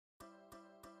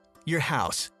your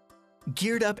house,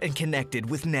 geared up and connected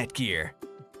with NETGEAR.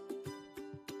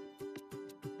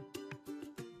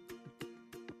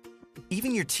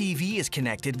 Even your TV is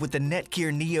connected with the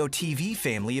NETGEAR Neo TV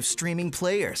family of streaming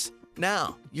players.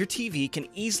 Now, your TV can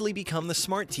easily become the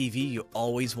smart TV you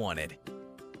always wanted.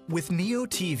 With Neo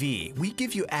TV, we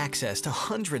give you access to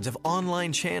hundreds of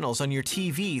online channels on your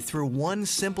TV through one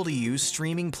simple-to-use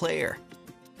streaming player.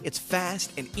 It's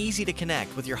fast and easy to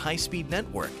connect with your high-speed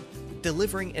network,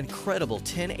 delivering incredible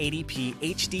 1080p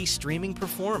HD streaming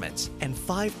performance and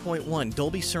 5.1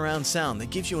 Dolby Surround sound that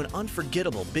gives you an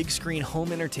unforgettable big-screen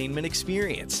home entertainment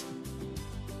experience.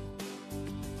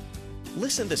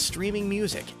 Listen to streaming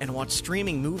music and watch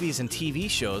streaming movies and TV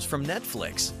shows from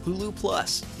Netflix, Hulu+,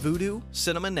 Vudu,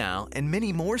 Cinema Now, and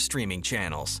many more streaming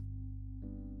channels.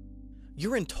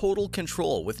 You're in total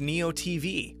control with Neo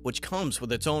TV, which comes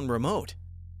with its own remote.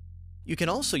 You can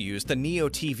also use the Neo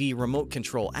TV Remote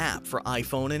Control app for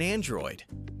iPhone and Android,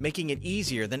 making it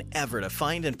easier than ever to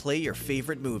find and play your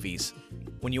favorite movies.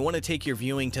 When you want to take your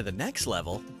viewing to the next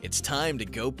level, it's time to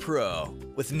go pro.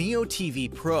 With Neo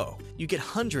TV Pro, you get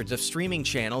hundreds of streaming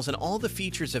channels and all the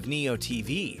features of Neo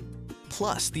TV,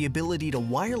 plus the ability to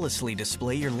wirelessly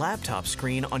display your laptop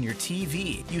screen on your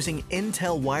TV using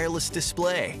Intel Wireless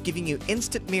Display, giving you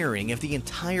instant mirroring of the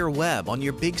entire web on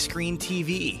your big screen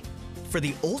TV. For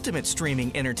the ultimate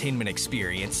streaming entertainment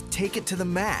experience, take it to the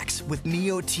max with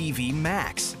Neo TV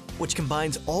Max, which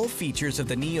combines all features of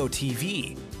the Neo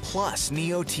TV plus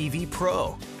Neo TV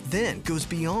Pro, then goes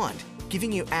beyond,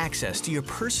 giving you access to your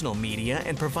personal media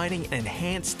and providing an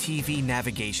enhanced TV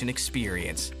navigation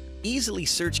experience. Easily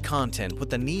search content with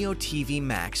the Neo TV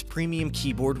Max Premium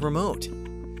Keyboard Remote.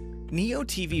 Neo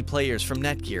TV players from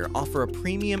NETGEAR offer a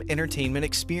premium entertainment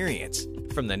experience.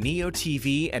 From the Neo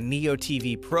TV and Neo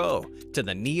TV Pro to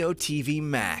the Neo TV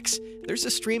Max, there's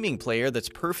a streaming player that's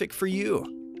perfect for you.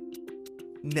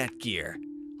 NETGEAR.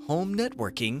 Home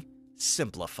networking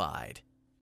simplified.